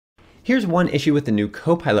Here's one issue with the new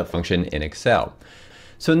Copilot function in Excel.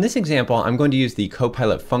 So in this example, I'm going to use the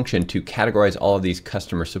Copilot function to categorize all of these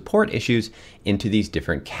customer support issues into these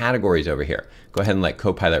different categories over here. Go ahead and let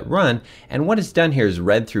Copilot run, and what it's done here is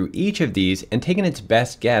read through each of these and taken its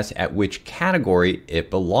best guess at which category it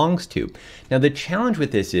belongs to. Now the challenge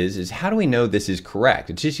with this is how do we know this is correct?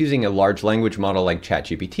 It's just using a large language model like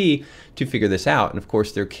ChatGPT to figure this out, and of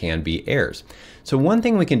course there can be errors. So one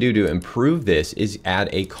thing we can do to improve this is add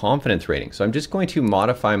a confidence rating. So I'm just going to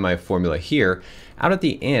modify my formula here. Out at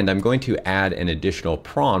the end, I'm going to add an additional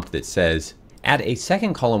prompt that says, add a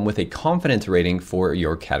second column with a confidence rating for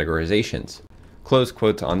your categorizations. Close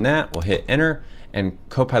quotes on that, we'll hit enter, and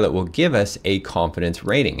Copilot will give us a confidence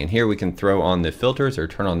rating. And here we can throw on the filters or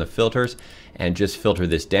turn on the filters and just filter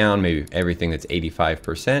this down, maybe everything that's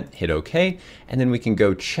 85%, hit OK, and then we can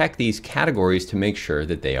go check these categories to make sure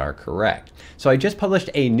that they are correct. So I just published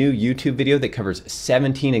a new YouTube video that covers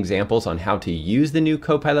 17 examples on how to use the new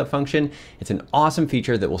Copilot function. It's an awesome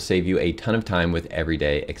feature that will save you a ton of time with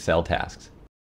everyday Excel tasks.